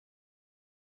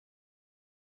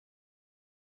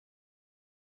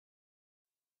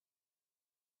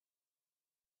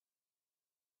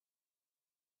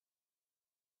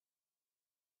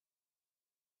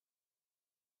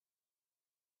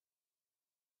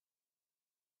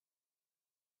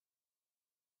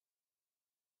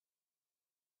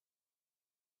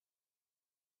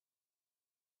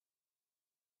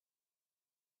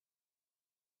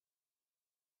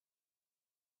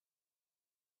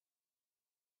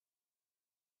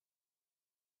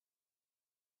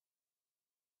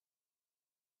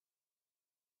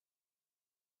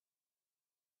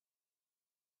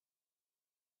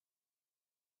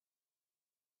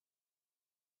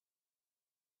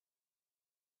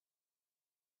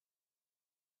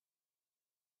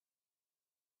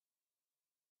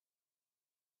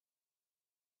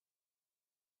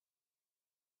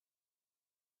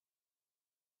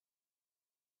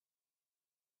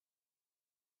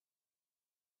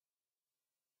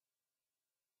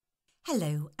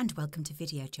Hello and welcome to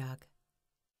Videojug.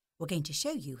 We're going to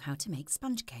show you how to make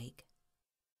sponge cake.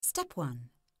 Step 1.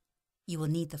 You will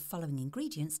need the following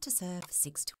ingredients to serve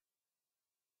 6 to...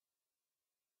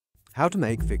 How to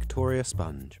make Victoria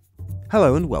sponge.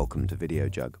 Hello and welcome to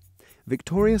Videojug.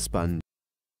 Victoria sponge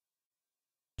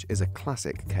is a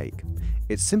classic cake.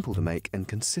 It's simple to make and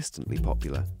consistently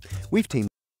popular. We've teamed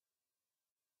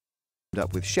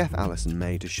up with Chef Alison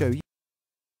May to show you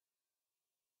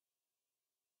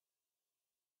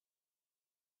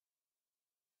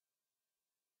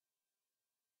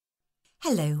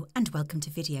Hello and welcome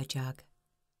to Videojug.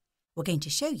 We're going to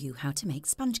show you how to make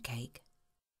sponge cake.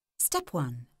 Step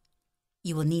 1.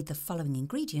 You will need the following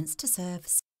ingredients to serve.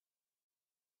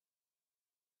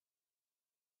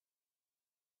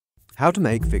 How to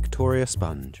make Victoria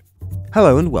sponge.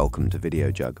 Hello and welcome to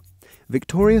Videojug.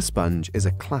 Victoria sponge is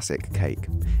a classic cake.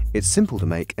 It's simple to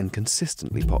make and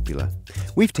consistently popular.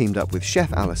 We've teamed up with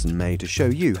Chef Alison May to show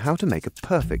you how to make a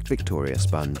perfect Victoria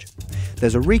sponge.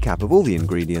 There's a recap of all the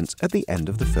ingredients at the end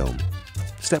of the film.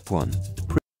 Step 1.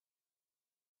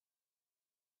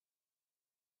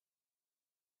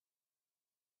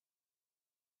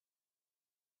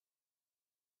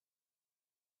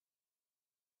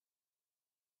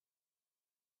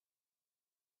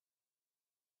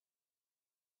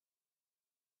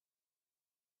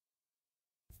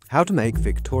 How to make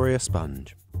Victoria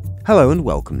sponge. Hello and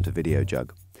welcome to Videojug.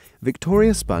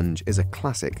 Victoria sponge is a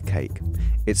classic cake.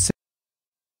 It's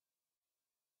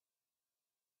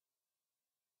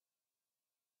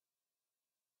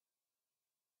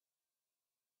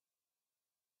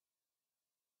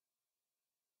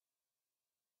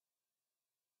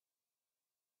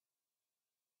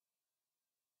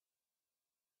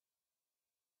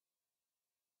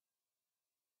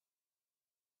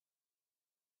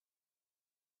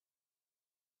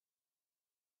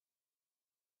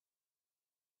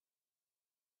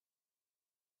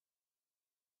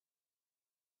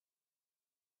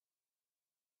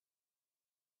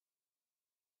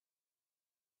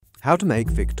How to make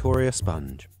Victoria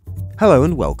sponge. Hello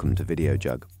and welcome to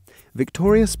Videojug.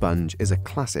 Victoria sponge is a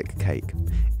classic cake.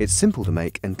 It's simple to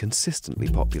make and consistently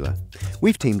popular.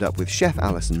 We've teamed up with Chef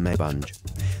Alison May sponge.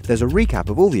 There's a recap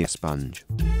of all the sponge.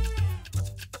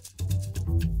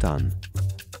 Done.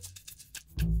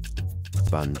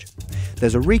 Sponge.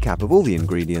 There's a recap of all the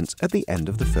ingredients at the end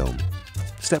of the film.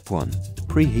 Step 1.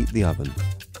 Preheat the oven.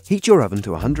 Heat your oven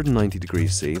to 190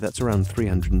 degrees C, that's around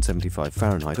 375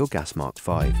 Fahrenheit or gas mark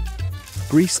 5.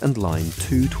 Grease and line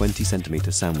two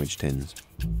 20cm sandwich tins.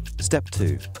 Step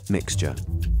 2. Mixture.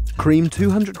 Cream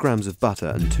 200 grams of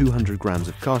butter and 200 grams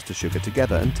of caster sugar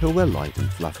together until they're light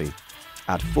and fluffy.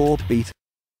 Add 4 beaten